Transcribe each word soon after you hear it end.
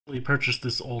Purchased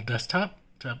this old desktop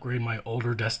to upgrade my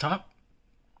older desktop.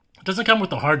 It doesn't come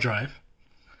with a hard drive,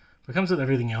 but it comes with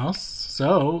everything else.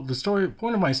 So the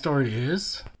point of my story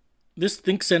is this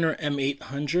ThinkCentre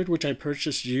M800, which I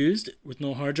purchased used with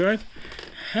no hard drive,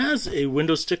 has a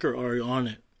Windows sticker already on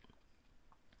it.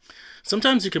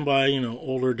 Sometimes you can buy,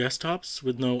 older desktops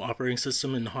with no operating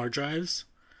system and hard drives,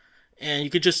 and you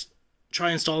could just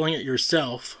try installing it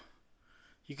yourself.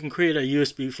 You can create a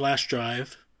USB flash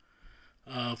drive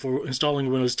for installing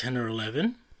Windows 10 or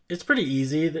 11. It's pretty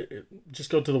easy. Just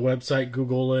go to the website,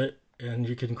 Google it, and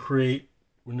you can create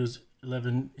Windows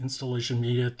 11 installation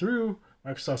media through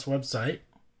Microsoft's website.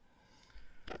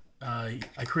 I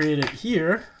created it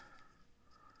here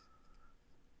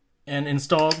and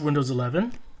installed Windows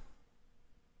 11.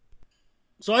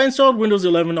 So I installed Windows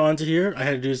 11 onto here. I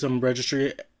had to do some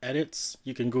registry edits.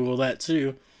 You can Google that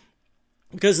too.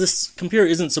 Because this computer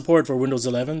isn't supported for Windows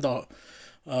 11,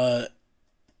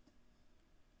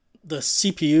 the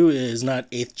CPU is not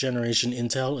 8th generation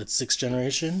Intel, it's 6th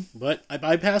generation. But I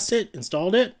bypassed it,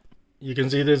 installed it. You can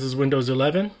see this is Windows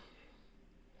 11.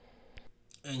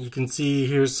 And you can see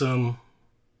here's some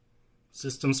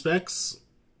system specs.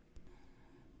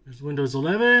 There's Windows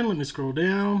 11, let me scroll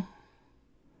down.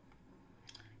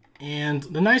 And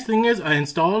the nice thing is I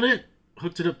installed it,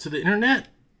 hooked it up to the internet,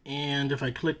 and if I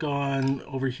click on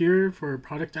over here for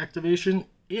product activation,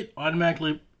 it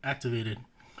automatically activated.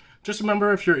 Just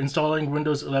remember, if you're installing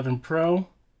Windows 11 Pro,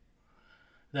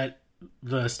 that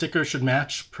the sticker should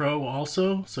match Pro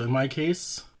also. So in my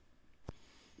case,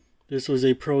 this was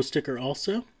a Pro sticker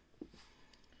also.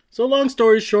 So long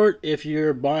story short, if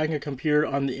you're buying a computer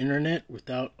on the internet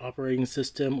without operating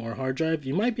system or hard drive,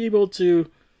 you might be able to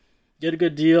get a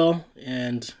good deal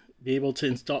and be able to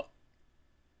install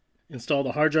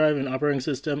the hard drive and operating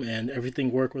system and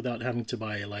everything work without having to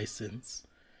buy a license.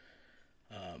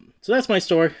 So that's my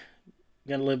story. I'm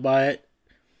gonna live by it.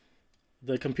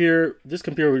 This computer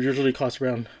would usually cost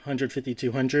around $150,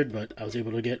 $200, but I was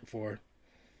able to get for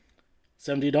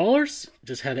 $70.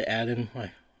 Just had to add in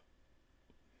my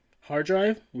hard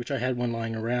drive, which I had one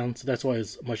lying around, so that's why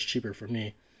it's much cheaper for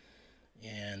me.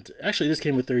 And actually, this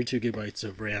came with 32 gigabytes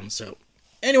of RAM. So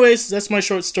anyways, that's my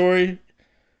short story.